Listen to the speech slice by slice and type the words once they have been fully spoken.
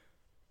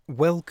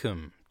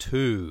Welcome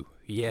to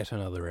yet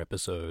another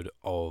episode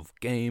of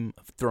Game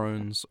of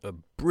Thrones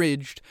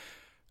Abridged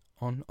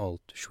on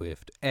Alt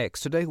Swift X.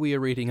 Today we are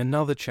reading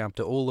another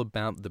chapter all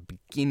about the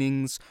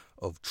beginnings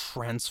of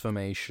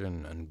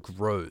transformation and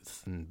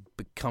growth and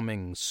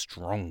becoming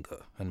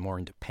stronger and more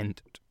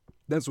independent.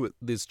 That's what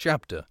this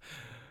chapter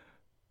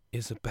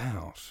is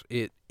about.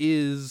 It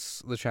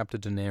is the chapter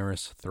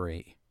Daenerys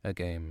 3, A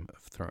Game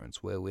of Thrones,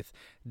 where with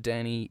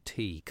Dany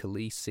T.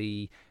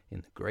 Khaleesi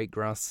in the Great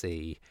Grass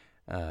Sea,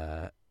 of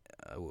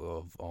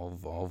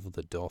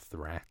the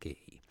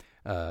Dothraki.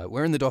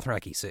 We're in the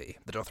Dothraki Sea.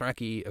 The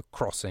Dothraki are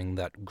crossing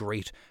that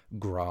great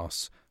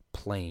grass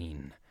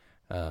plain.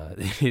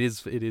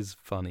 It is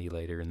funny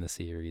later in the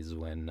series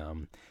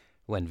when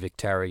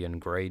Victarion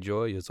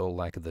Greyjoy is all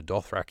like, the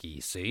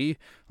Dothraki Sea,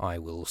 I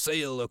will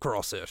sail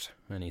across it.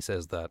 And he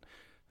says that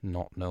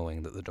not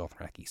knowing that the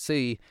Dothraki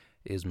Sea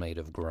is made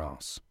of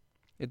grass.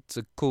 It's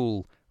a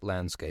cool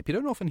landscape. You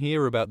don't often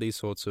hear about these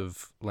sorts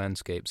of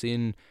landscapes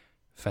in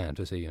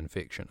fantasy and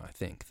fiction, I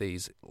think.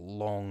 These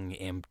long,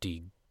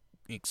 empty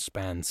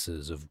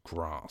expanses of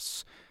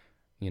grass.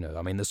 You know,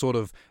 I mean,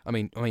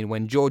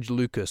 when George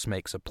Lucas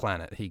makes a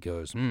planet, he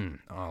goes,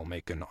 I'll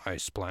make an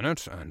ice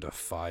planet and a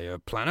fire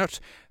planet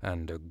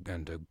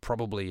and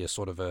probably a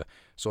sort of a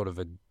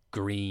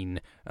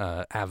green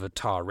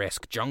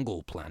Avatar-esque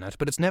jungle planet,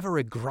 but it's never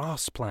a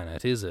grass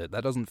planet, is it?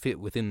 That doesn't fit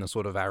within the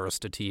sort of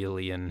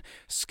Aristotelian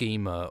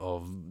schema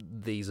of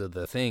these are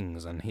the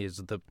things, and here's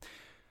the...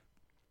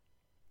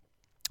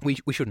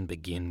 We shouldn't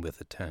begin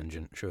with a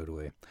tangent, should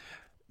we?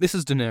 This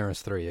is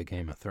Daenerys 3, A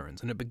Game of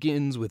Thrones, and it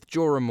begins with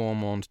Jorah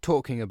Mormont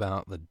talking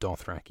about the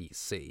Dothraki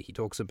Sea. He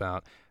talks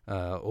about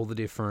all the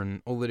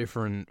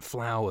different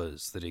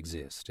flowers that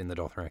exist in the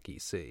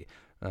Dothraki Sea.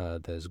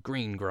 There's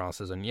green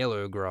grasses and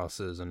yellow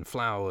grasses and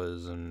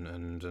flowers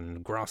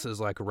and grasses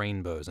like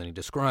rainbows, and he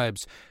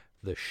describes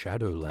the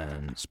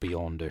Shadowlands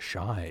beyond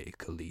Ashai,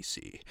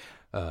 Khaleesi,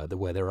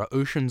 where there are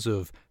oceans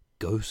of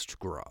ghost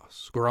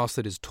grass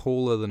that is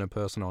taller than a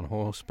person on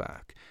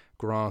horseback,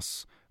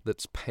 grass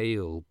that's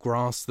pale,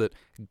 grass that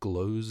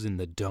glows in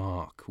the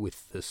dark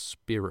with the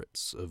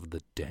spirits of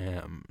the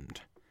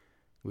damned,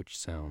 which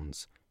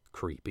sounds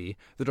creepy.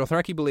 The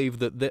Dothraki believe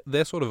that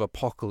their sort of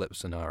apocalypse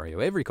scenario,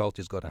 every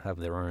culture's got to have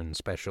their own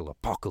special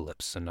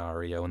apocalypse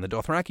scenario, and the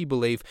Dothraki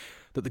believe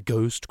that the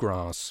ghost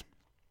grass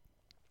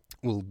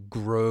will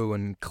grow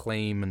and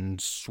claim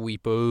and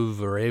sweep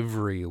over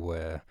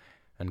everywhere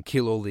and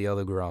kill all the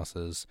other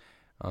grasses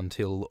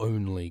until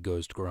only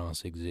ghost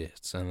grass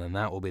exists, and then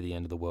that will be the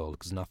end of the world,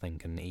 because nothing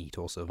can eat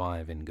or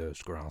survive in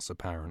ghost grass,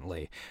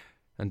 apparently.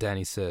 And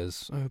Dany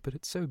says, "Oh, but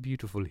it's so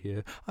beautiful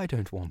here. I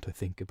don't want to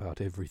think about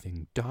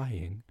everything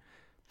dying."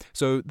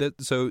 So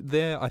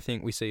there, I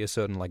think we see a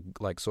certain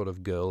like sort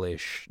of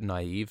girlish,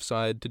 naive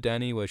side to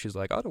Dany, where she's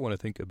like, "I don't want to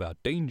think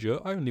about danger.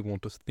 I only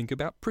want to think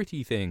about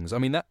pretty things." I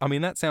mean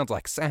that sounds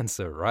like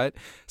Sansa, right?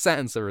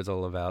 Sansa is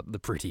all about the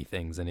pretty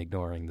things and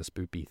ignoring the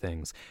spoopy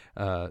things.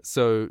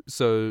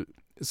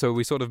 So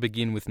we sort of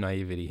begin with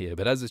naivety here,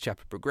 but as this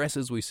chapter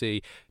progresses, we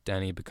see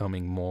Dany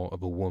becoming more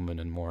of a woman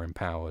and more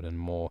empowered and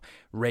more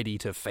ready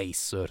to face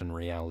certain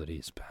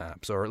realities,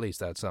 perhaps, or at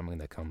least that's something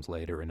that comes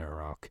later in her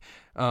arc.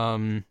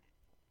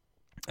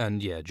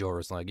 And yeah,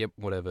 Jorah's like, "Yep,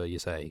 whatever you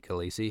say,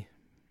 Khaleesi."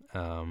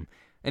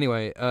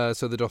 Anyway,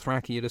 so the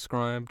Dothraki are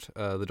described.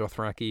 The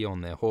Dothraki on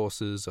their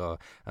horses are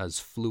as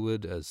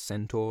fluid as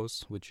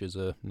centaurs, which is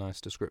a nice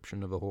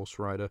description of a horse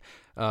rider.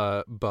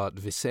 But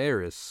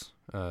Viserys,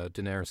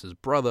 Daenerys'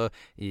 brother,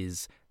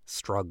 is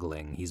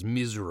struggling. He's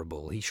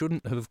miserable. He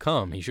shouldn't have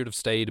come. He should have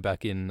stayed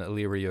back in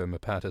Illyrio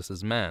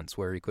Mopatis' manse,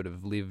 where he could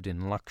have lived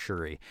in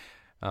luxury.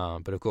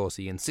 But of course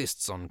he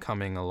insists on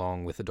coming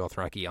along with the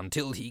Dothraki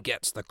until he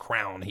gets the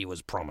crown he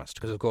was promised.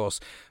 Because of course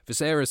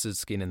Viserys'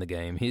 skin in the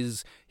game,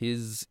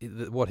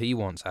 what he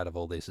wants out of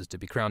all this is to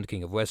be crowned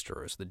king of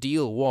Westeros. The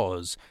deal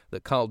was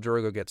that Khal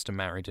Drogo gets to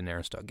marry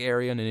Daenerys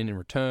Targaryen, and in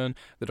return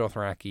the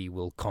Dothraki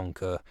will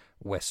conquer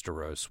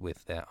Westeros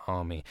with their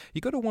army.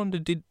 You got to wonder,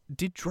 did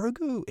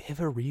Drogo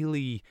ever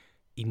really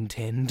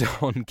intend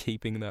on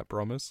keeping that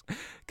promise?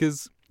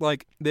 Because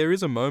there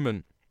is a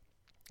moment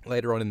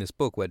later on in this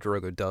book where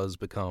Drogo does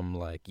become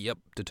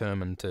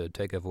determined to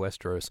take over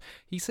Westeros.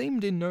 He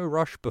seemed in no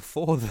rush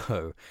before,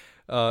 though.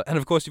 And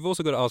of course, you've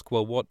also got to ask,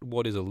 well,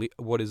 what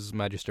is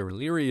Magister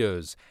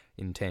Illyrio's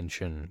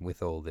intention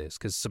with all this?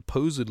 Because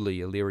supposedly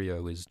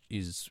Illyrio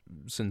is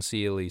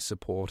sincerely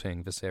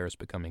supporting Viserys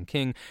becoming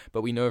king,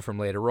 but we know from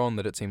later on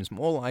that it seems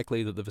more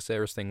likely that the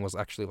Viserys thing was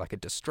actually like a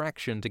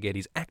distraction to get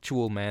his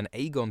actual man,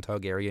 Aegon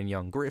Targaryen,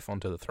 young Griff,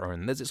 onto the throne.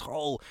 And there's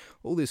all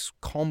this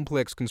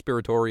complex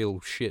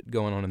conspiratorial shit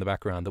going on in the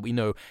background that we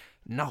know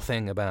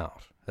nothing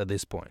about at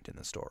this point in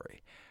the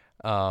story.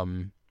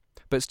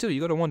 But still,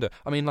 you got to wonder,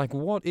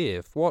 what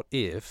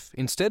if,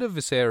 instead of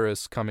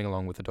Viserys coming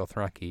along with the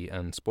Dothraki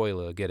and,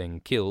 spoiler, getting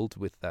killed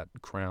with that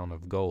crown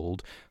of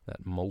gold,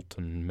 that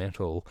molten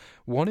metal,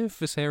 what if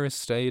Viserys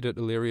stayed at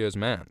Illyrio's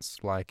manse,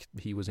 like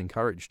he was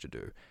encouraged to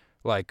do?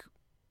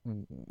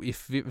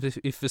 If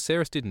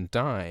Viserys didn't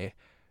die,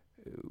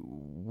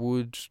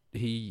 would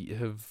he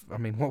have... I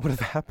mean, what would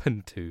have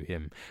happened to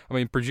him? I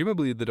mean,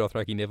 presumably the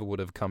Dothraki never would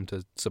have come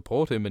to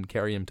support him and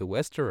carry him to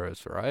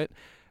Westeros, right?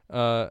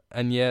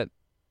 And yet,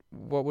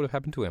 what would have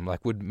happened to him?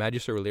 Like, would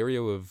Magister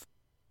Illyrio have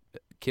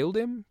killed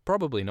him?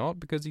 Probably not,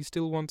 because he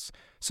still wants...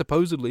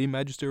 Supposedly,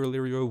 Magister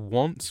Illyrio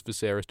wants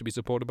Viserys to be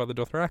supported by the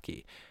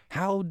Dothraki.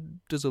 How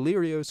does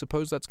Illyrio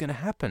suppose that's going to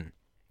happen?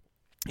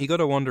 You got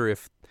to wonder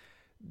if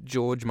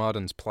George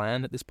Martin's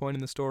plan at this point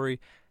in the story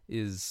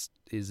is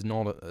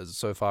not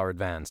so far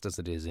advanced as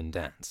it is in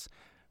Dance,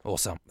 or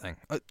something.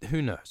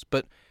 Who knows?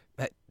 But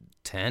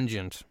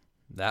tangent,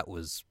 that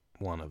was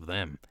one of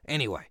them.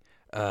 Anyway,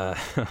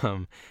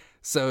 so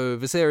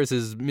Viserys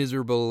is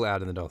miserable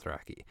out in the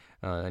Dothraki,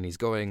 and he's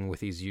going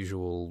with his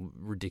usual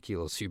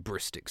ridiculous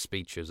hubristic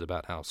speeches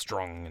about how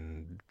strong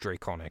and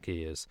draconic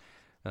he is.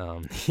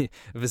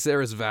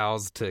 Viserys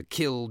vows to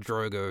kill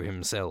Drogo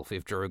himself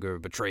if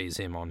Drogo betrays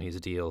him on his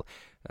deal,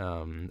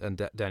 and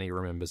Dany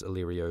remembers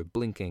Illyrio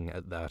blinking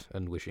at that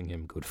and wishing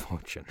him good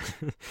fortune,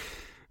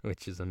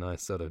 which is a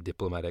nice sort of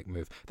diplomatic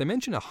move. They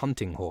mention a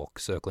hunting hawk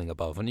circling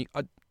above, and in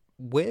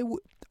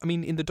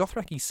the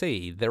Dothraki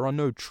Sea there are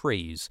no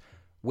trees.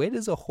 Where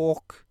does a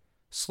hawk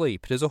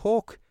sleep? Does a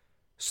hawk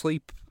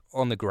sleep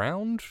on the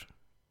ground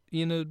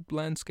in a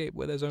landscape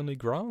where there's only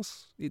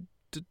grass?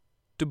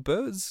 Do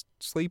birds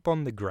sleep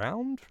on the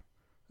ground?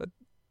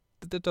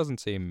 That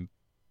doesn't seem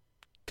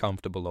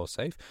comfortable or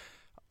safe.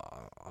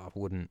 I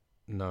wouldn't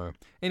know.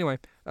 Anyway,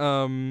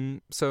 so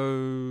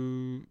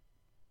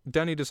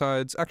Dany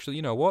decides, actually,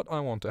 you know what? I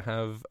want to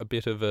have a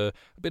bit of a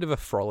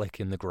frolic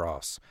in the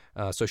grass.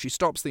 So she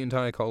stops the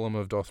entire column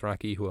of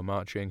Dothraki who are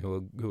marching, who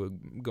are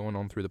going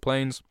on through the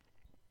plains.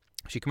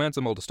 She commands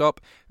them all to stop,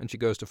 and she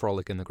goes to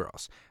frolic in the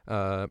grass.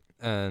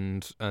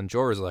 And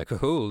Jorah's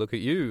like, oh, look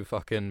at you,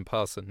 fucking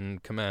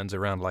passing commands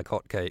around like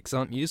hotcakes.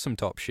 Aren't you some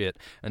top shit?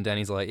 And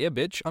Dany's like, yeah,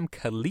 bitch, I'm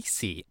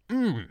Khaleesi.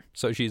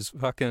 So she's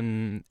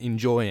fucking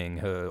enjoying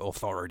her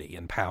authority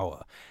and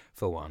power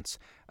for once.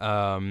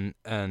 And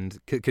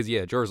because,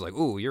 Jorah's like,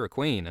 oh, you're a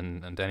queen.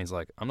 And Dany's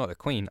like, I'm not a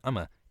queen, I'm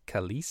a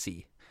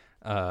Khaleesi.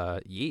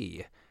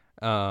 Yeah.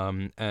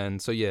 And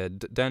so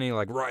Dany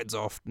like rides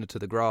off to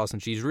the grass,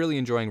 and she's really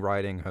enjoying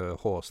riding her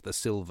horse, the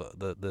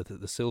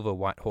silver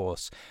white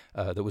horse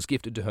that was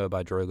gifted to her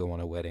by Drogo on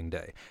her wedding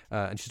day.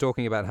 And she's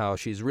talking about how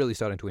she's really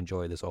starting to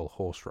enjoy this whole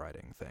horse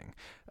riding thing.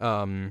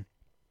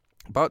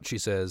 But she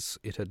says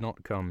it had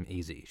not come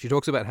easy. She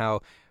talks about how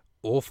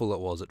awful it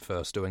was at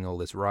first doing all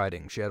this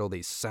riding. She had all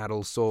these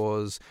saddle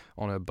sores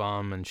on her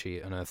bum, and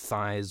her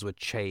thighs were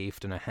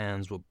chafed, and her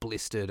hands were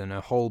blistered, and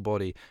her whole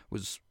body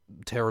was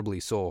terribly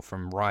sore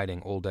from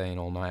riding all day and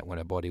all night when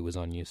her body was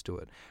unused to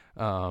it.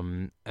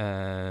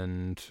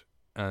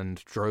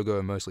 And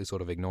Drogo mostly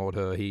sort of ignored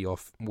her. He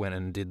went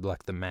and did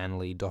like the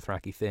manly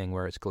Dothraki thing,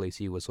 whereas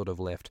Khaleesi was sort of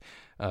left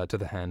to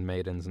the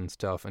handmaidens and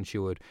stuff, and she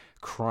would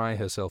cry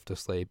herself to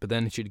sleep, but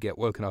then she'd get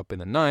woken up in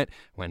the night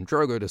when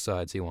Drogo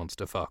decides he wants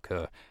to fuck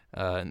her.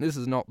 And this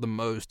is not the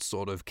most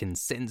sort of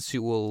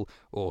consensual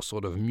or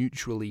sort of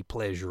mutually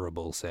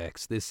pleasurable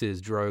sex. This is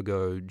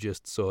Drogo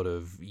just sort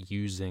of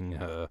using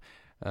her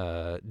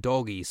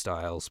doggy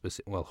style,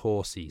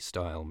 horsey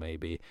style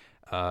maybe,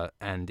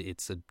 and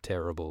it's a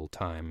terrible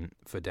time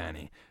for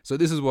Dany. So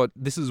this is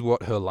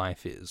what her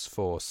life is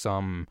for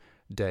some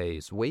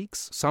days,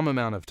 weeks, some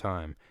amount of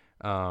time.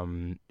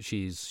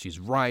 She's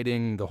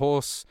riding the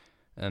horse,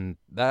 and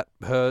that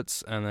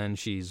hurts, and then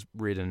she's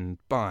ridden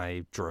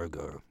by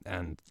Drogo,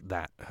 and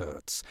that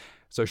hurts.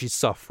 So she's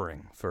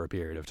suffering for a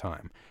period of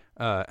time,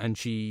 and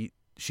she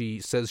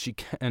says she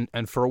can,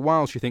 and for a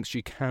while she thinks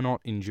she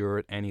cannot endure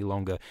it any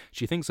longer.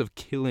 She thinks of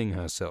killing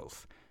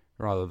herself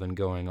rather than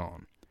going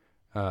on.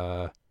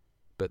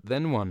 But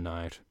then one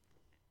night,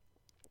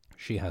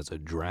 she has a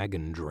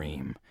dragon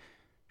dream.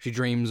 She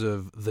dreams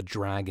of the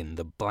dragon,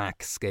 the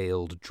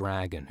black-scaled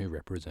dragon who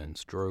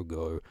represents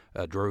Drogon,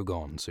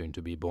 soon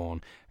to be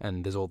born.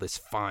 And there's all this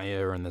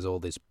fire, and there's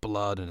all this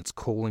blood, and it's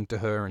calling to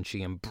her, and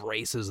she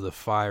embraces the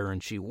fire,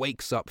 and she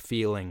wakes up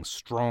feeling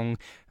strong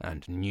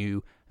and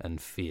new and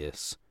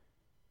fierce.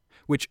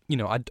 Which,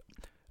 I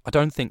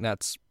don't think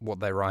that's what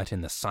they write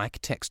in the psych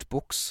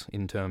textbooks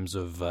in terms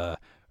of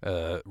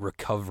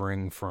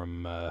recovering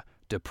from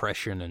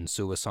depression and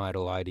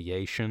suicidal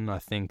ideation. I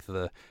think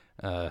the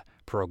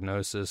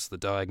prognosis, the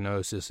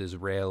diagnosis is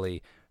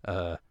rarely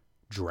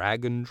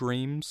dragon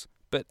dreams.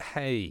 But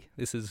hey,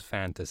 this is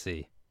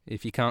fantasy.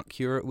 If you can't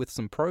cure it with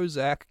some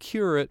Prozac,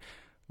 cure it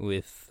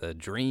with a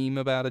dream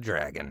about a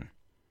dragon.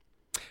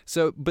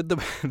 So, but the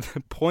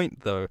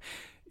point, though,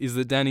 is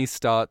that Dany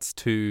starts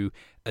to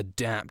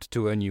adapt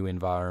to a new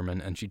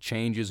environment, and she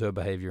changes her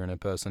behavior and her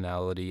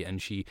personality,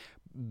 and she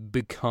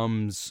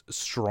becomes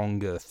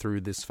stronger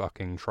through this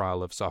fucking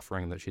trial of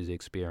suffering that she's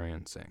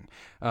experiencing.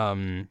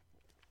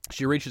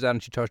 She reaches out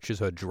and she touches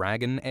her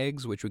dragon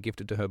eggs, which were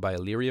gifted to her by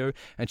Illyrio,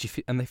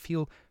 and they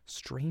feel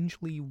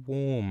strangely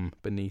warm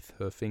beneath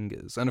her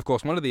fingers. And of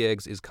course, one of the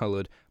eggs is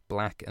coloured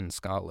black and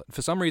scarlet.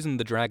 For some reason,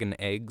 the dragon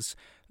eggs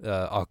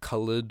are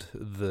coloured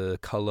the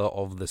colour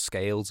of the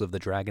scales of the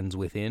dragons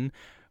within,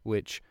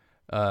 which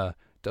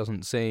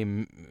Doesn't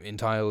seem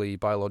entirely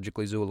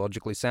biologically,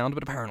 zoologically sound,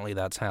 but apparently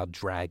that's how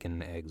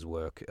dragon eggs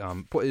work.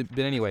 But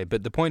anyway,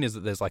 but the point is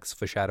that there's like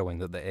foreshadowing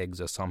that the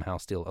eggs are somehow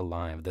still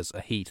alive. There's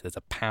a heat, there's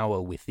a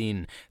power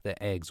within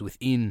the eggs,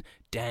 within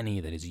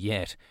Dany that is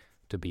yet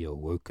to be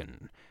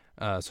awoken.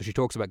 So she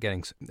talks about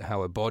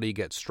how her body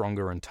gets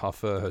stronger and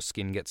tougher, her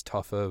skin gets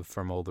tougher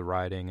from all the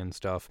riding and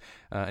stuff,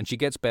 and she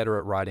gets better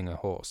at riding a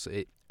horse,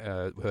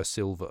 her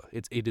Silver.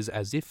 It is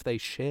as if they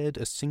shared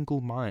a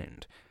single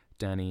mind,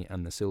 Dany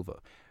and the Silver,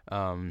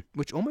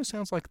 which almost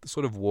sounds like the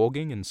sort of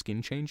warging and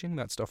skin changing,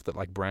 that stuff that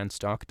like Bran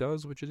Stark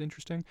does, which is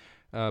interesting.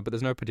 But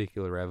there's no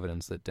particular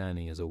evidence that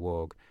Dany is a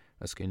warg,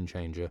 a skin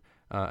changer,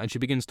 and she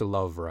begins to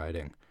love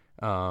riding.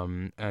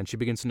 And she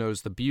begins to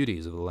notice the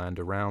beauties of the land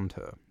around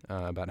her,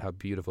 about how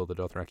beautiful the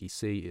Dothraki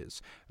Sea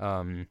is.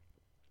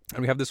 And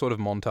we have this sort of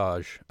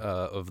montage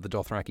of the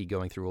Dothraki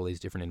going through all these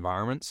different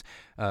environments.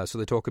 So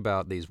they talk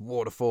about these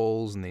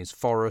waterfalls and these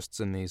forests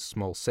and these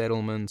small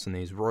settlements and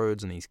these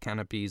roads and these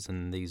canopies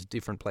and these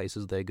different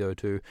places they go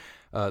to.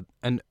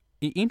 And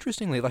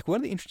interestingly, like one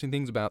of the interesting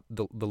things about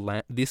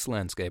this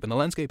landscape and the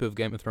landscape of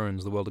Game of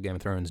Thrones, the world of Game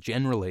of Thrones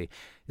generally,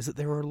 is that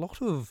there are a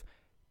lot of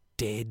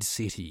dead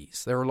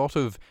cities. There are a lot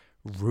of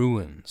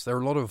ruins. There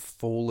are a lot of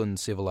fallen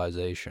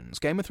civilizations.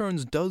 Game of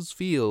Thrones does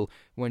feel,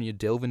 when you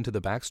delve into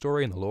the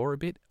backstory and the lore a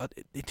bit,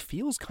 it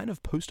feels kind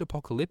of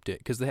post-apocalyptic,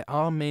 because there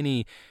are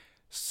many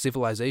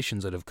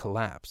civilizations that have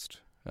collapsed.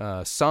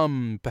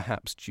 Some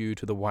perhaps due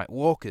to the White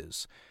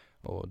Walkers,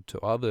 or to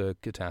other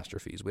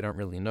catastrophes. We don't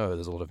really know.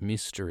 There's a lot of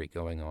mystery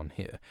going on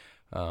here.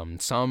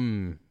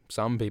 Some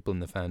people in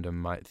the fandom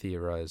might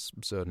theorize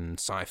certain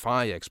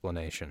sci-fi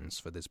explanations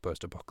for this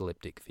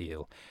post-apocalyptic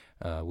feel,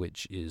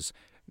 which is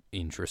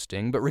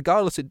interesting. But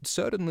regardless, it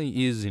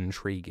certainly is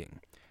intriguing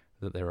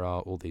that there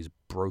are all these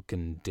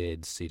broken,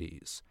 dead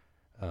cities.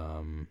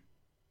 And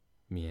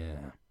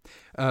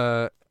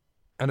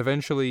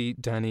eventually,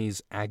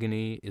 Dany's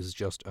agony is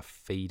just a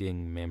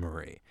fading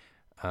memory.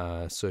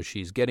 So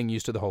she's getting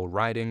used to the whole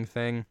riding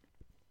thing.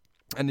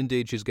 And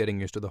indeed, she's getting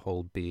used to the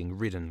whole being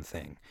ridden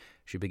thing.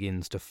 She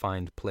begins to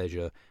find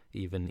pleasure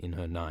even in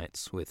her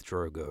nights with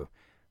Drogo.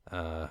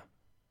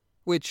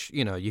 Which,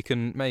 you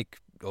can make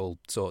all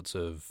sorts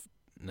of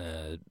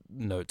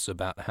notes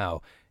about how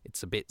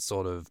it's a bit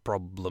sort of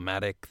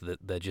problematic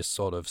that they're just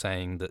sort of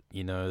saying that,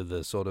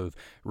 the sort of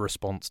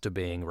response to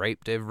being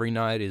raped every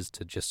night is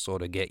to just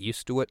sort of get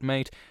used to it,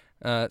 mate.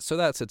 So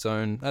that's a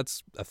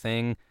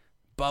thing.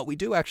 But we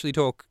do actually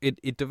talk,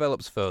 it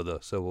develops further,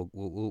 so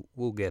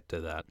we'll get to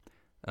that.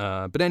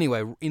 But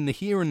anyway, in the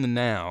here and the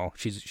now,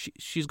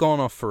 she's gone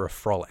off for a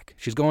frolic.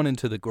 She's gone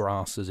into the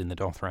grasses in the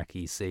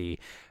Dothraki Sea,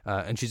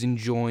 and she's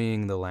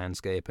enjoying the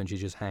landscape, and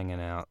she's just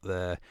hanging out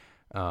there.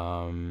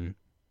 And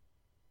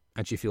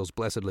she feels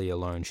blessedly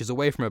alone. She's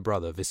away from her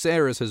brother.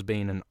 Viserys has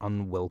been an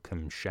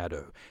unwelcome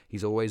shadow.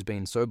 He's always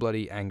been so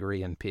bloody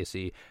angry and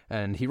pissy,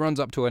 and he runs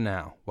up to her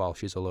now while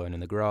she's alone in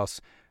the grass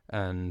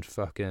and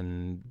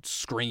fucking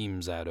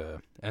screams at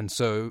her. And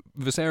so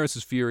Viserys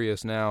is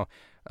furious now,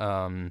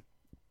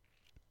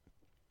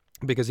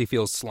 because he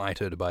feels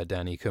slighted by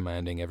Dany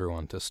commanding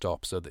everyone to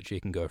stop so that she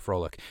can go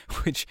frolic,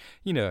 which,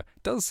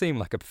 does seem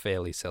like a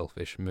fairly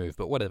selfish move,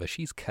 but whatever,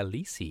 she's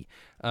Khaleesi.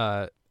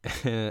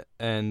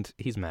 And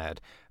he's mad,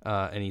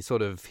 and he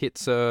sort of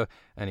hits her,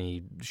 and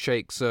he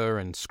shakes her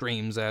and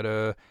screams at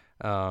her,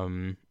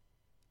 and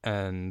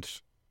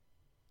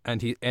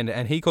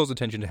he calls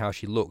attention to how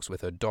she looks with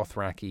her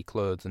Dothraki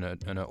clothes and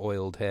her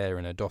oiled hair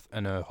and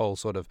her whole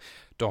sort of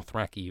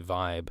Dothraki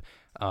vibe.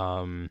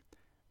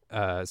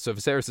 So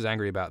Viserys is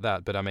angry about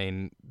that, but I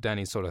mean,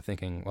 Dany's sort of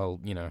thinking, well,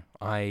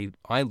 I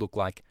look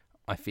like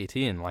I fit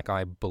in, like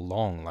I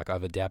belong, like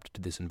I've adapted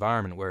to this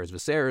environment, whereas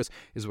Viserys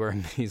is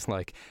wearing these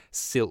like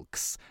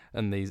silks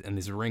and this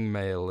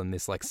ringmail and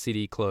this like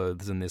city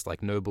clothes and this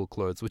like noble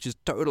clothes, which is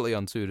totally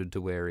unsuited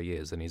to where he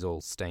is, and he's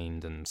all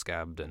stained and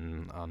scabbed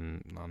and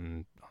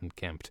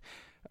unkempt.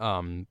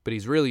 But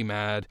he's really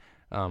mad.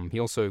 He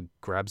also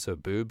grabs her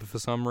boob for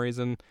some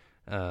reason.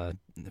 That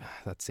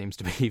seems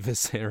to be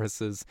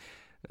Viserys's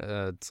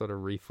sort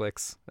of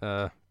reflex.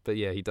 But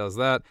yeah, he does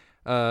that.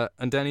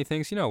 And Dany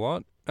thinks, you know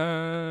what?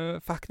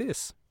 Fuck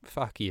this.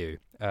 Fuck you.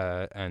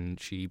 And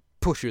she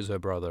pushes her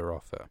brother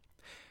off her,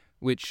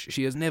 which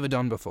she has never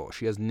done before.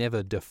 She has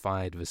never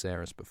defied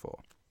Viserys before.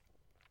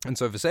 And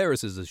so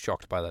Viserys is as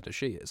shocked by that as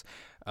she is.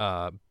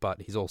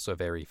 But he's also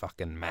very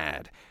fucking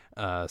mad.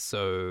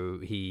 So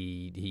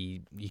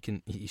she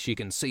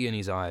can see in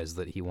his eyes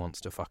that he wants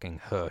to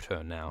fucking hurt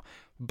her now.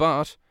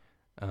 But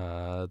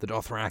the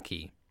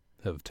Dothraki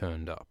have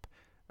turned up.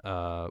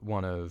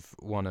 One of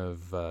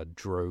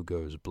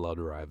Drogo's blood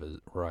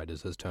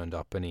riders has turned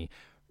up, and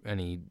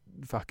he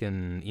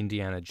fucking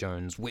Indiana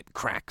Jones whip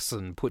cracks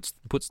and puts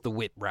the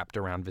whip wrapped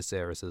around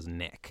Viserys's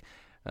neck,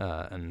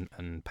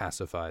 and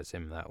pacifies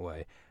him that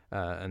way.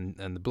 And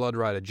the blood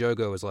rider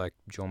Drogo is like,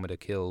 "Do you want me to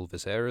kill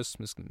Viserys?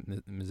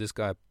 Is this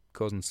guy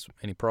causing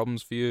any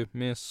problems for you,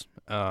 miss?"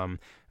 And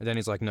then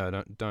he's like,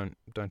 "No, don't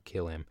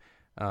kill him."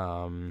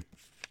 And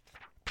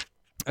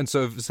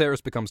so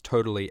Viserys becomes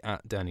totally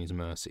at Dany's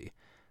mercy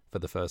for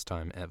the first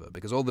time ever,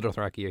 because all the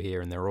Dothraki are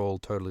here and they're all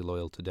totally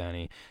loyal to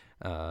Dany,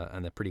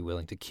 and they're pretty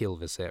willing to kill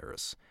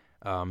Viserys.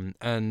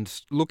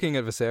 And looking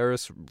at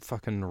Viserys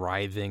fucking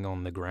writhing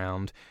on the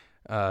ground,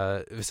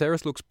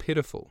 Viserys looks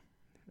pitiful.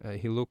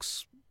 He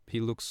looks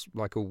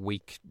like a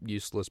weak,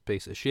 useless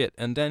piece of shit.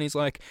 And Dany's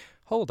like,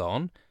 hold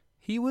on,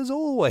 he was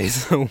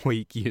always a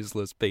weak,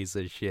 useless piece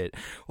of shit.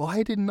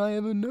 Why didn't I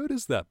ever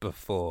notice that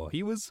before?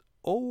 He was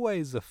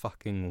always a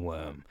fucking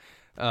worm.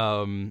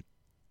 And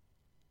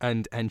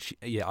she,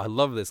 yeah, I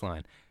love this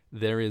line.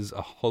 There is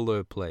a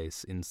hollow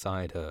place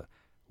inside her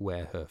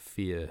where her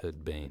fear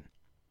had been.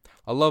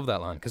 I love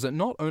that line because it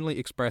not only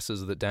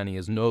expresses that Dany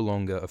is no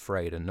longer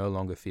afraid and no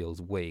longer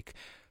feels weak,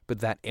 but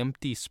that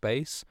empty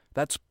space,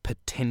 that's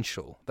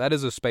potential. That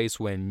is a space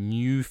where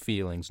new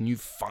feelings, new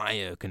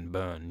fire can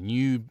burn,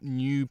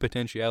 new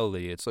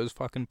potentiality. It's those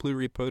fucking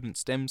pluripotent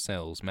stem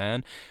cells,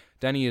 man.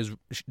 Dany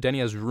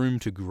has room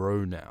to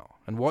grow now,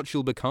 and what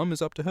she'll become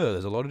is up to her.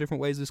 There's a lot of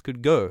different ways this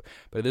could go,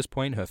 but at this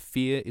point, her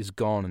fear is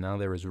gone, and now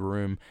there is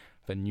room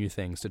for new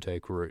things to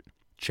take root.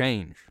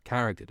 Change,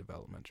 character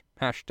development,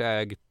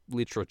 hashtag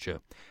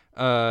literature.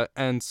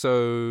 And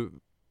so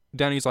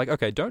Dany's like,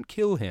 okay, don't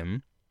kill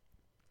him,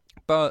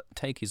 but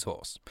take his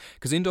horse.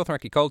 Because in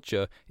Dothraki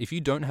culture, if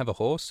you don't have a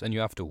horse and you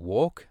have to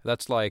walk,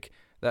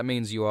 that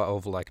means you are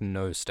of like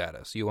no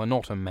status. You are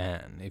not a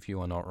man if you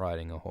are not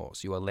riding a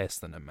horse. You are less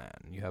than a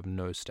man. You have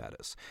no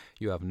status.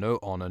 You have no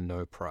honor,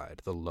 no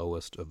pride, the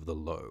lowest of the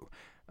low.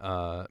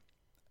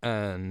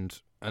 And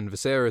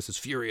Viserys is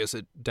furious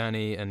at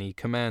Dany, and he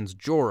commands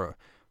Jorah,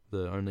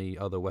 the only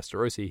other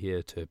Westerosi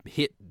here, to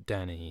hit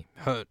Dany,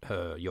 hurt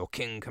her, your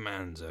king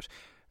commands it.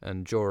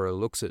 And Jorah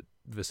looks at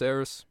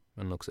Viserys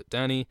and looks at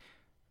Dany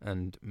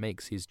and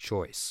makes his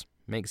choice,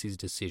 makes his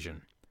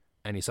decision.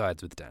 And he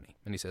sides with Dany.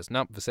 And he says,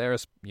 nope,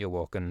 Viserys, you're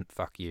walking,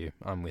 fuck you,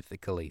 I'm with the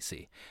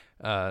Khaleesi.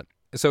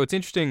 So it's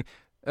interesting,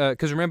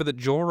 because remember that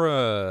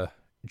Jorah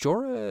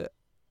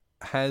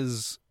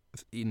has,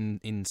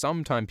 in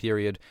some time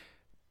period,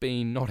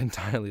 been not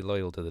entirely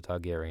loyal to the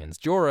Targaryens.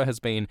 Jorah has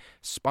been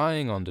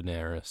spying on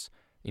Daenerys,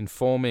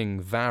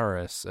 informing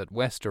Varys at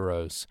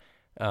Westeros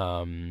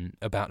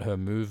about her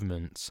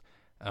movements,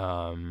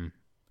 in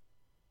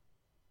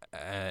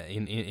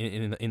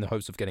the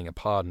hopes of getting a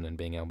pardon and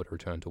being able to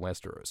return to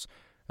Westeros.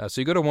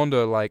 So you got to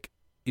wonder, like,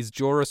 is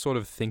Jorah sort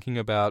of thinking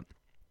about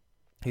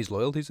his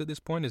loyalties at this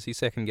point? Is he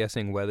second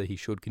guessing whether he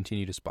should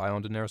continue to spy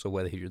on Daenerys or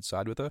whether he should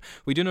side with her?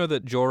 We do know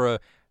that Jorah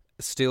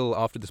still,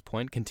 after this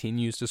point,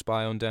 continues to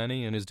spy on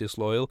Dany and is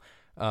disloyal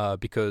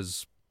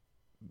because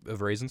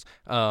of reasons.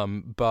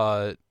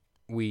 But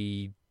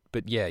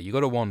yeah, you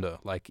got to wonder,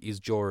 like, is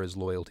Jorah's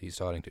loyalty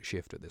starting to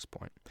shift at this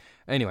point?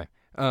 Anyway,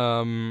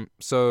 so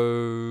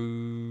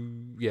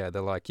yeah,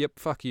 they're like, yep,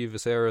 fuck you,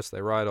 Viserys.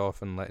 They ride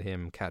off and let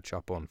him catch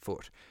up on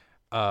foot.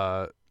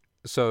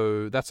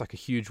 So that's like a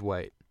huge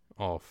weight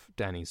off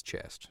Dany's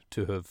chest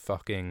to have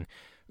fucking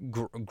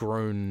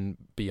grown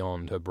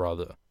beyond her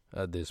brother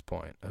at this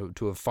point,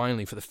 to have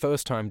finally, for the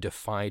first time,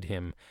 defied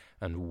him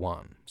and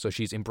won. So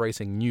she's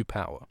embracing new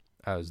power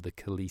as the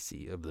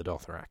Khaleesi of the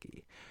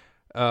Dothraki.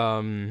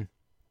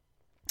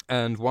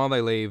 And while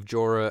they leave,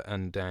 Jorah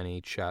and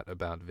Dany chat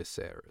about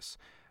Viserys.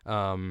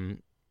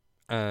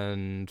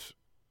 And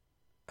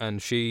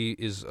she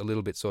is a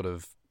little bit sort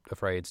of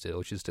afraid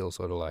still. She's still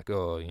sort of like,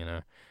 oh, you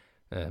know,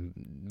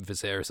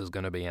 Viserys is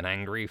going to be an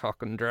angry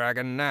fucking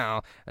dragon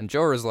now. And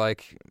Jorah's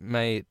like,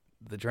 mate,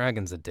 the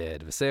dragons are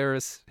dead.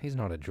 Viserys, he's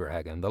not a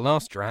dragon. The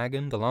last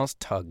dragon, the last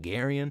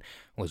Targaryen,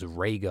 was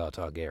Rhaegar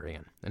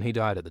Targaryen, and he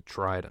died at the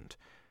Trident.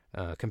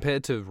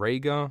 Compared to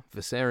Rhaegar,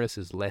 Viserys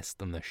is less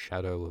than the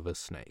shadow of a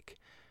snake.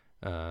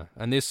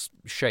 And this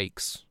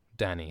shakes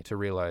Dany to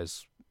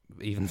realize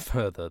even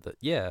further that,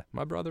 yeah,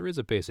 my brother is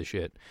a piece of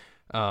shit.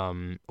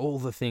 All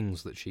the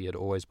things that she had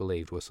always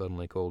believed were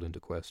suddenly called into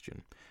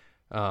question.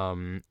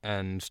 And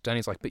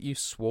Dany's like, but you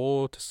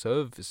swore to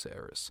serve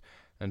Viserys.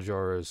 And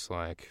Jorah's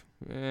like,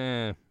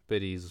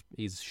 but he's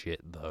shit,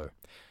 though.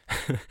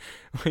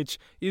 Which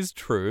is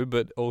true,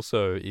 but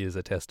also is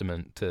a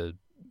testament to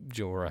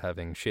Jorah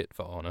having shit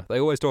for honor. They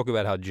always talk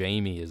about how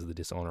Jaime is the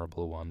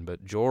dishonorable one,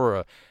 but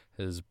Jorah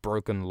has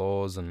broken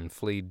laws and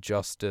fled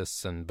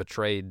justice and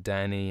betrayed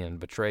Dany and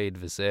betrayed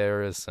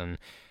Viserys, and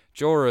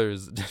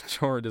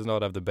Jorah does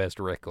not have the best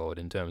record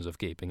in terms of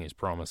keeping his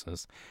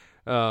promises.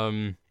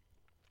 But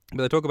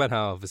they talk about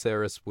how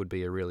Viserys would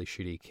be a really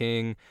shitty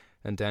king,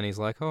 and Dany's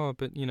like, oh,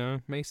 but, you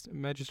know,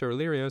 Magister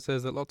Illyrio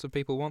says that lots of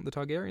people want the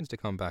Targaryens to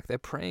come back. They're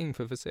praying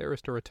for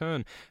Viserys to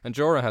return. And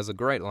Jorah has a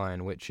great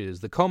line, which is,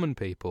 the common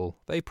people,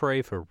 they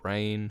pray for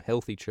rain,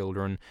 healthy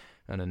children,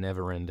 and a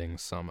never-ending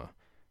summer.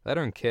 They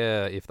don't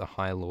care if the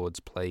High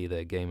Lords play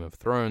their Game of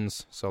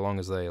Thrones, so long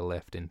as they are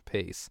left in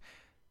peace.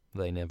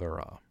 They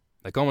never are.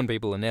 The common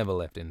people are never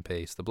left in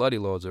peace. The Bloody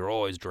Lords are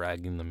always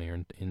dragging them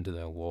into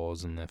their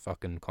wars and their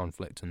fucking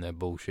conflict and their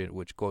bullshit,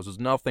 which causes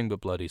nothing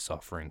but bloody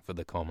suffering for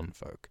the common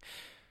folk.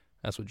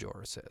 That's what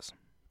Jorah says.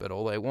 But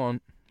all they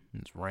want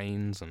is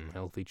rains and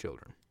healthy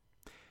children.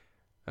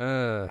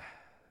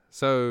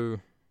 So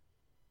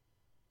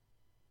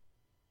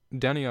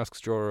Danny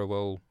asks Jorah,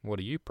 well, what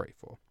do you pray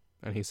for?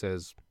 And he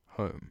says,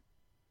 home.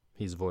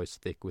 His voice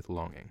thick with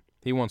longing.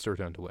 He wants to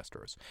return to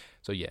Westeros.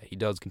 So yeah, he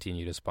does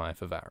continue to spy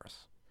for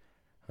Varys,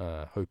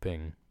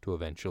 hoping to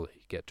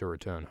eventually get to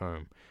return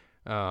home.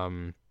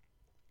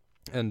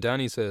 And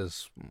Danny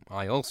says,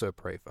 I also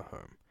pray for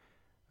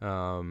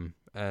home.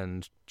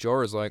 And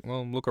Jorah's like,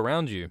 well, look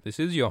around you. This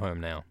is your home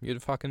now. You're the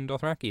fucking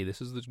Dothraki.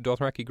 This is the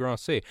Dothraki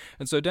Grass Sea.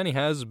 And so Danny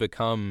has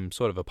become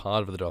sort of a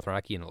part of the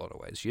Dothraki in a lot of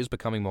ways. She is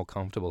becoming more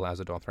comfortable as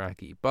a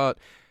Dothraki. But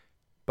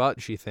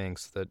she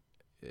thinks that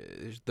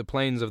the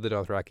plains of the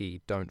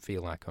Dothraki don't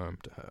feel like home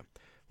to her.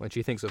 When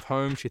she thinks of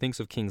home, she thinks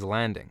of King's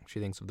Landing. She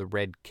thinks of the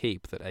Red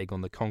Keep that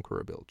Aegon the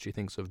Conqueror built. She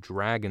thinks of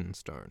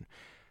Dragonstone,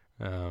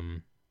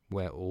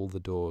 where all the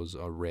doors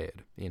are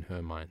red in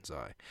her mind's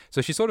eye.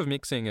 So she's sort of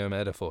mixing her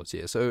metaphors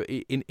here. So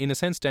in a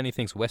sense, Danny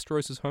thinks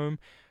Westeros is home.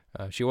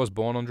 She was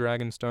born on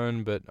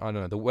Dragonstone, but I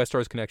don't know, the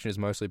Westeros connection is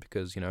mostly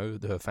because,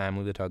 her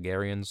family, the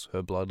Targaryens,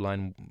 her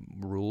bloodline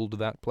ruled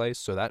that place,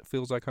 so that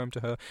feels like home to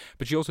her.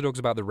 But she also talks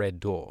about the Red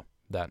Door,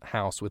 that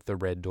house with the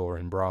red door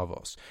in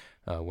Braavos,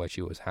 where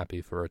she was happy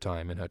for a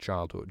time in her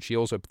childhood. She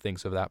also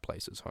thinks of that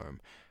place as home.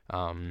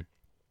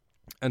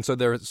 And so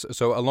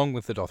along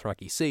with the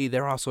Dothraki Sea,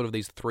 there are sort of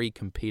these three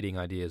competing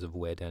ideas of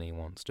where Danny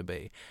wants to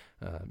be.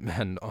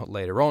 And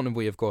later on,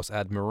 we of course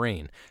add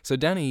Meereen. So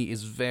Danny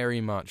is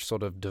very much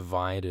sort of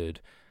divided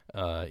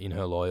in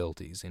her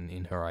loyalties,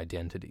 in her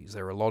identities.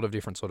 There are a lot of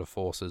different sort of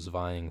forces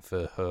vying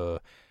for her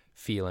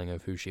feeling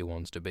of who she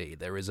wants to be.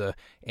 There is a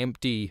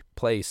empty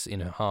place in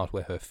her heart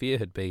where her fear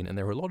had been, and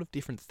there are a lot of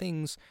different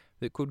things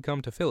that could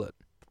come to fill it.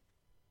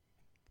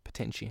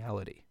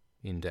 Potentiality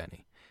in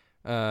Danny.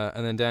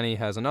 And then Danny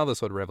has another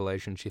sort of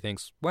revelation. She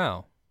thinks,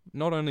 wow,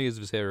 not only is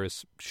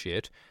Viserys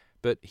shit,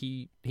 but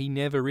he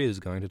never is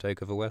going to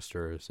take over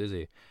Westeros, is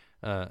he?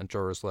 And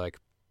Jorah's like,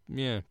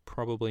 yeah,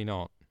 probably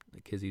not,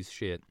 because he's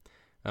shit.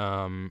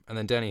 And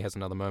then Danny has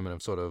another moment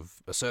of sort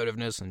of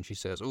assertiveness, and she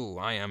says, "Oh,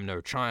 I am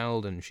no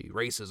child," and she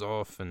races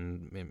off,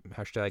 and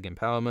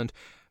 #empowerment,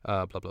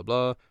 blah, blah,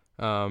 blah.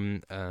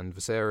 And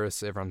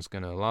Viserys, everyone's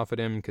going to laugh at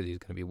him because he's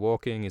going to be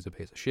walking, he's a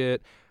piece of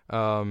shit.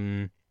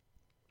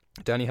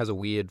 Danny has a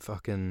weird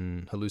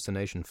fucking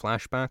hallucination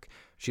flashback.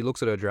 She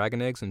looks at her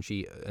dragon eggs and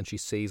she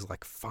sees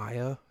like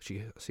fire.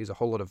 She sees a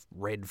whole lot of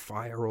red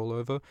fire all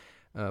over,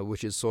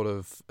 which is sort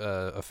of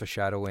a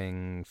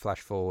foreshadowing flash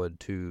forward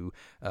to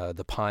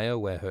the pyre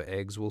where her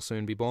eggs will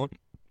soon be born.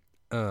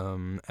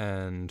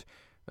 And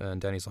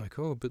Danny's like,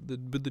 oh, but the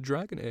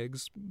dragon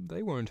eggs,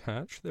 they won't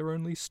hatch. They're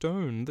only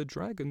stone. The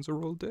dragons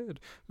are all dead.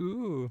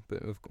 Ooh.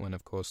 But when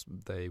of course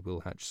they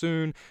will hatch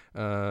soon.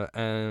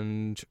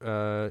 And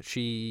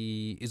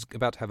she is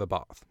about to have a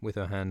bath with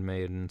her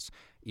handmaidens,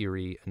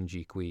 Irri and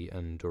Jiqui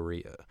and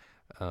Doria,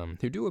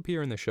 who do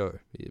appear in the show,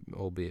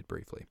 albeit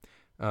briefly.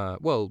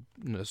 Well,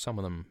 some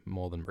of them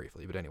more than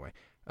briefly, but anyway.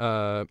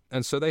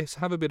 And so they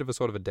have a bit of a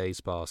sort of a day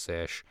spa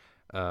sesh.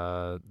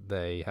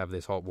 They have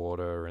this hot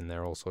water and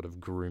they're all sort of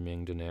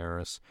grooming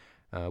Daenerys.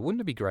 Wouldn't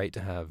it be great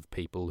to have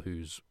people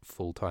whose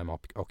full-time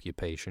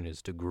occupation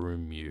is to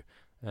groom you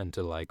and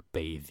to, like,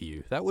 bathe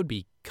you? That would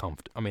be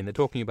I mean, they're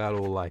talking about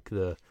all, like,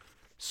 the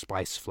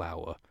spice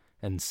flower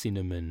and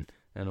cinnamon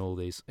and all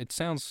these. It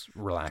sounds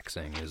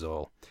relaxing is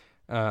all.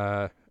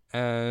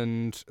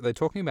 And they're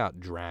talking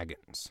about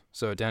dragons.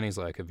 So Danny's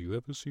like, have you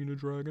ever seen a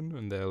dragon?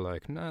 And they're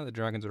like, no, the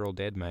dragons are all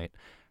dead, mate.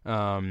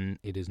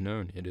 It is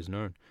known.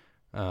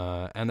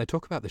 And they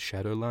talk about the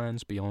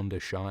Shadowlands beyond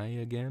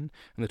Asshai again,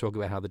 and they talk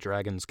about how the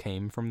dragons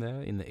came from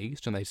there in the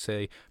east, and they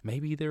say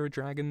maybe there are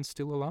dragons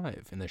still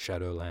alive in the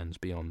Shadowlands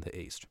beyond the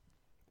east.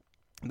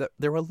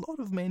 There are a lot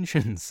of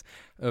mentions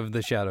of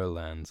the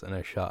Shadowlands and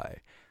Asshai,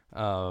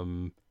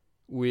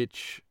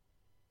 which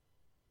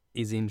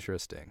is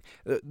interesting.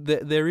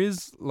 There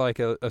is like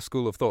a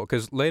school of thought,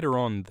 because later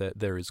on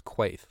there is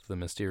Quaithe, the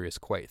mysterious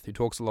Quaithe, who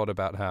talks a lot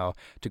about how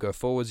to go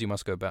forwards you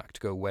must go back,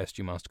 to go west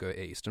you must go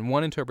east. And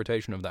one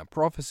interpretation of that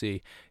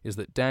prophecy is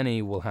that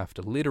Danny will have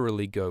to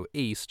literally go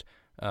east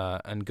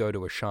and go to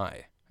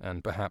Asshai,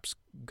 and perhaps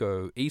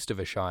go east of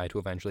Asshai to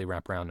eventually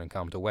wrap around and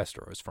come to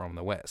Westeros from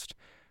the west.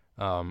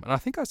 And I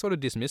think I sort of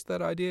dismissed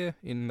that idea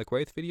in the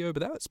Quaithe video,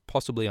 but that was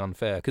possibly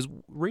unfair, because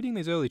reading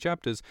these early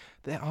chapters,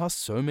 there are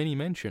so many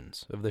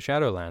mentions of the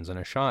Shadowlands and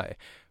Asshai,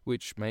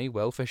 which may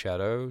well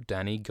foreshadow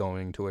Danny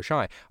going to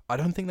Asshai. I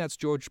don't think that's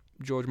George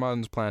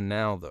Martin's plan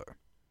now, though,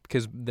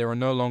 because there are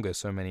no longer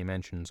so many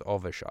mentions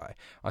of Asshai.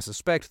 I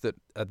suspect that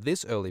at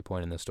this early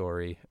point in the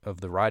story,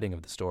 of the writing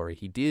of the story,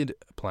 he did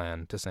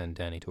plan to send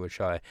Danny to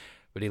Asshai,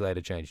 but he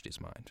later changed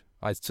his mind.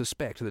 I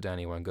suspect that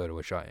Danny won't go to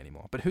Asshai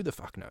anymore, but who the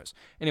fuck knows?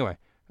 Anyway,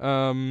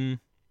 and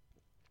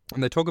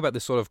they talk about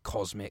this sort of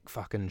cosmic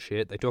fucking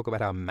shit. They talk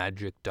about how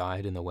magic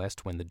died in the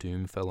West when the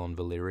doom fell on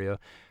Valyria.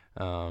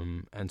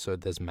 And so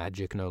there's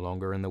magic no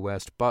longer in the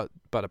West. But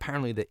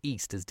apparently the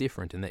East is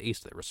different. In the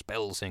East there are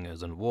spell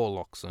singers and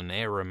warlocks and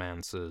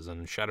aeromancers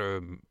and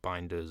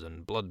shadowbinders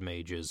and blood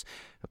mages,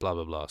 blah,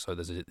 blah, blah. So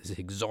there's this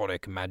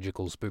exotic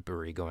magical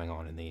spoopery going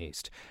on in the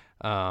East.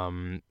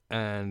 And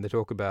they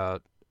talk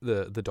about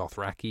the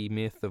Dothraki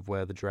myth of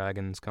where the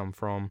dragons come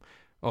from.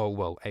 Oh,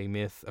 well, a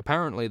myth.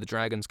 Apparently the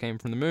dragons came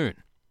from the moon,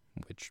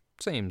 which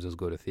seems as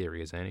good a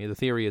theory as any. The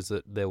theory is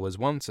that there was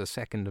once a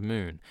second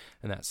moon,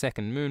 and that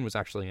second moon was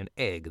actually an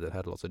egg that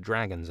had lots of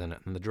dragons in it,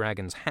 and the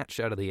dragons hatched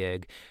out of the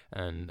egg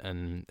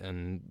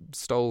and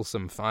stole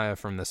some fire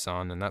from the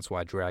sun, and that's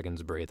why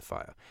dragons breathe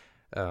fire.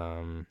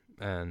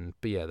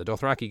 But yeah, the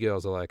Dothraki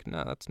girls are like,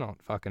 no, that's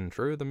not fucking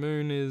true. The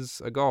moon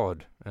is a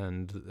god,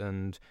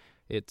 and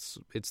it's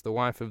the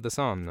wife of the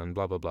sun, and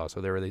blah blah blah.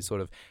 So there are these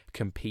sort of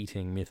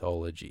competing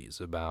mythologies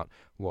about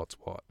what's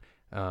what.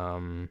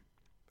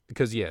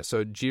 Because yeah,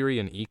 so Jiri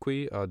and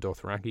Equi are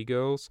Dothraki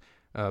girls,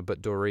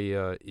 but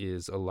Doria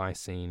is a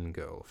Lysene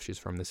girl. She's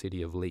from the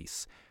city of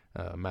Lys.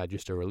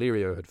 Magister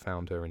Illyrio had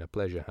found her in a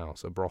pleasure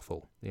house, a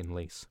brothel in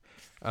Lys.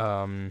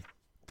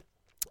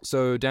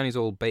 So Dany's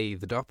all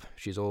bathed up.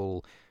 She's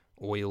all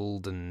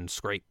oiled and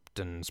scraped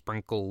and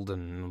sprinkled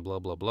and blah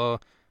blah blah.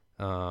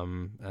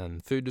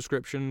 And food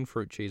description: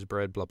 fruit, cheese,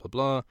 bread, blah blah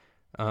blah.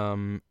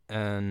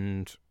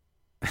 And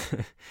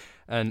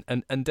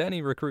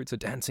Dany recruits a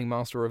dancing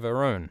master of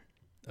her own,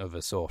 of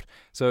a sort.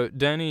 So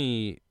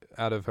Dany,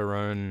 out of her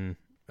own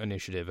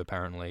initiative,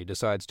 apparently,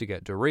 decides to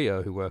get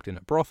Doria, who worked in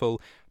a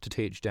brothel, to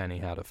teach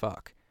Dany how to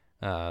fuck.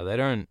 They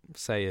don't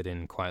say it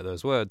in quite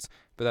those words,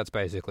 but that's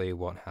basically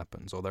what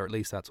happens, or at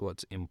least that's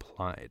what's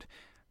implied.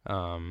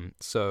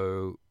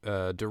 So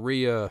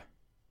Doria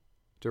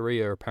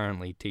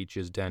apparently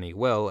teaches Dany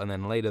well, and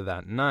then later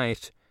that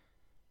night,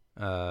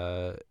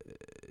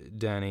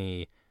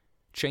 Dany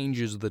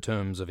changes the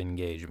terms of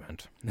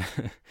engagement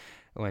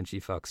when she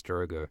fucks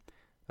Drogo.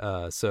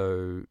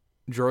 So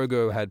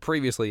Drogo had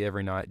previously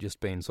every night just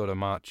been sort of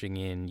marching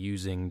in,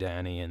 using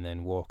Dany, and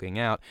then walking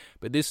out.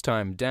 But this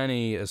time,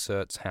 Dany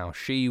asserts how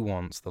she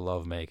wants the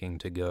lovemaking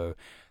to go,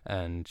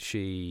 and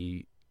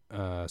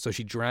so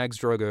she drags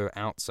Drogo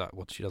outside.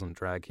 Well, she doesn't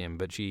drag him,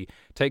 but she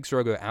takes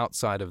Drogo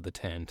outside of the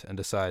tent and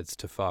decides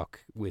to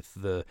fuck with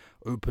the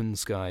open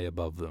sky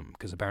above them,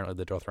 because apparently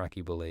the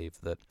Dothraki believe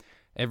that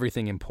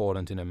everything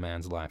important in a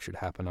man's life should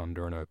happen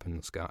under an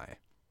open sky.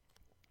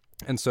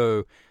 And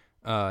so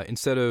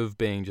instead of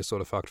being just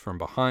sort of fucked from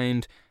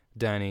behind,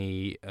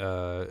 Dany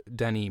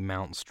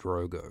mounts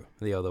Drogo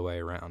the other way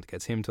around,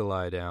 gets him to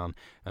lie down,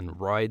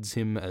 and rides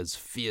him as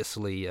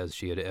fiercely as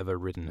she had ever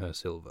ridden her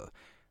Silver.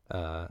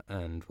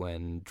 And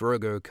when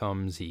Drogo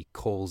comes, he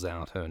calls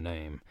out her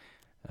name.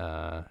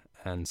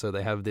 And so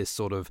they have this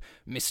sort of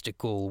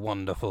mystical,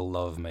 wonderful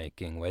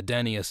lovemaking where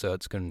Dany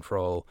asserts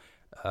control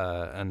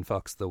and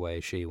fucks the way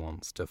she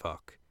wants to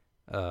fuck.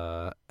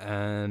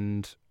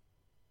 And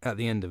at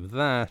the end of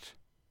that,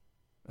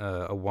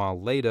 a while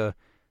later,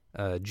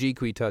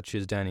 Jiqui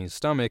touches Dany's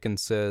stomach and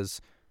says,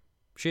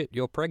 "Shit,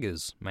 you're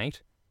preggers,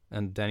 mate."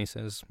 And Dany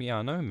says, "Yeah,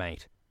 I know,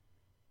 mate."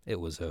 It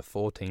was her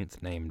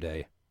 14th name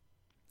day.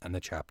 And the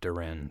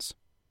chapter ends.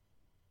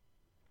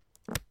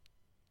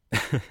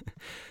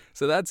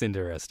 So that's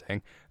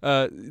interesting.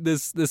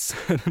 There's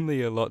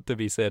certainly a lot to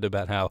be said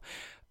about how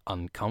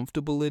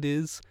uncomfortable it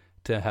is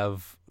to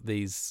have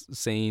these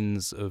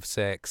scenes of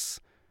sex,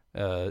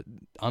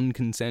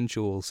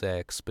 unconsensual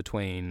sex,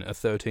 between a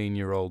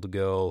 13-year-old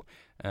girl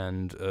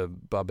and a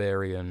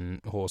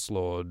barbarian horse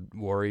lord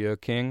warrior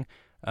king.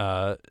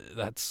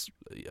 That's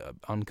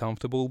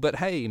uncomfortable. But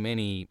hey,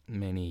 many,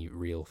 many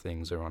real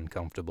things are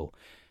uncomfortable.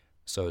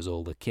 So is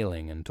all the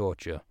killing and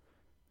torture.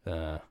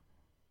 So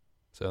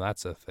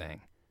that's a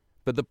thing.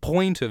 But the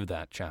point of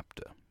that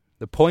chapter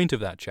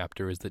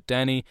is that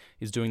Dany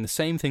is doing the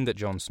same thing that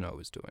Jon Snow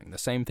is doing, the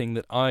same thing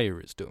that Arya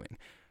is doing.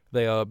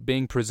 They are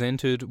being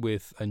presented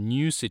with a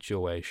new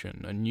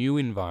situation, a new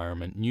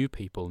environment, new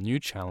people, new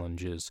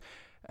challenges,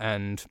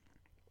 and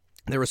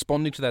they're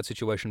responding to that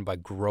situation by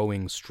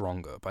growing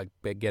stronger, by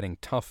getting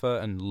tougher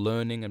and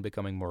learning and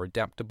becoming more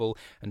adaptable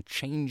and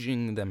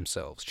changing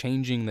themselves,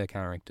 changing their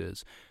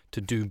characters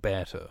to do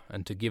better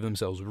and to give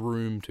themselves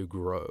room to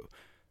grow.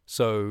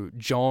 So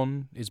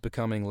Jon is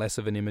becoming less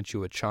of an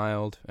immature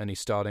child, and he's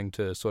starting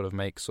to sort of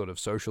make sort of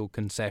social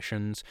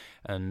concessions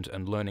and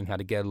learning how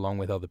to get along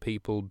with other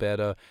people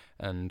better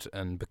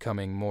and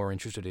becoming more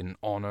interested in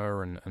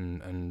honor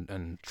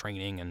and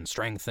training and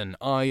strength. And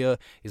Arya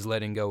is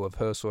letting go of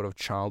her sort of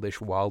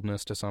childish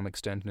wildness to some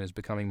extent and is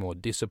becoming more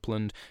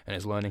disciplined and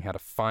is learning how to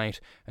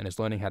fight and is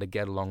learning how to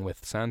get along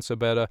with Sansa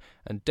better.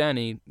 And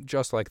Dany,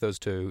 just like those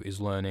two,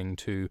 is learning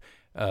to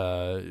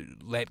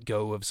let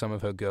go of some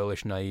of her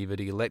girlish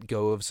naivety, let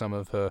go of some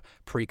of her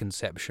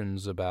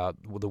preconceptions about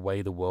the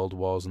way the world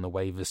was and the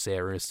way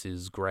Viserys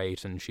is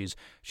great, and she's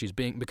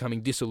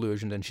becoming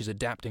disillusioned and she's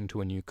adapting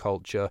to a new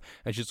culture,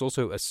 and she's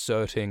also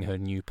asserting her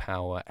new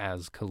power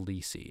as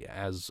Khaleesi,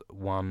 as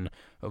one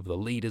of the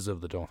leaders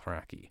of the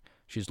Dothraki.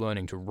 She's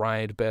learning to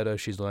ride better,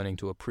 she's learning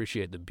to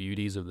appreciate the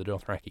beauties of the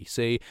Dothraki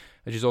Sea,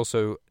 and she's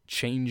also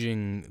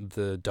changing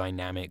the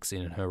dynamics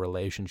in her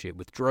relationship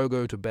with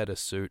Drogo to better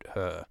suit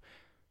her.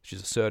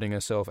 She's asserting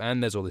herself,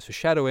 and there's all this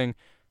foreshadowing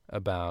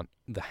about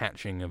the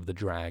hatching of the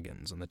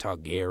dragons and the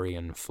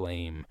Targaryen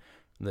flame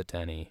that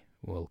Dany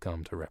will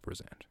come to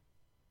represent.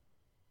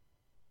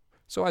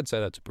 So I'd say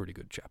that's a pretty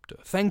good chapter.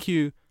 Thank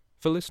you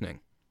for listening.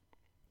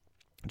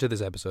 to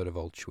this episode of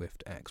Old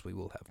Swift X. We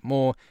will have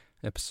more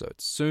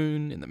episodes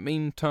soon. In the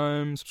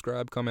meantime,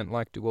 subscribe, comment,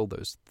 like, do all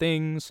those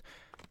things.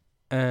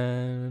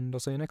 And I'll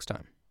see you next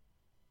time.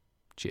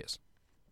 Cheers.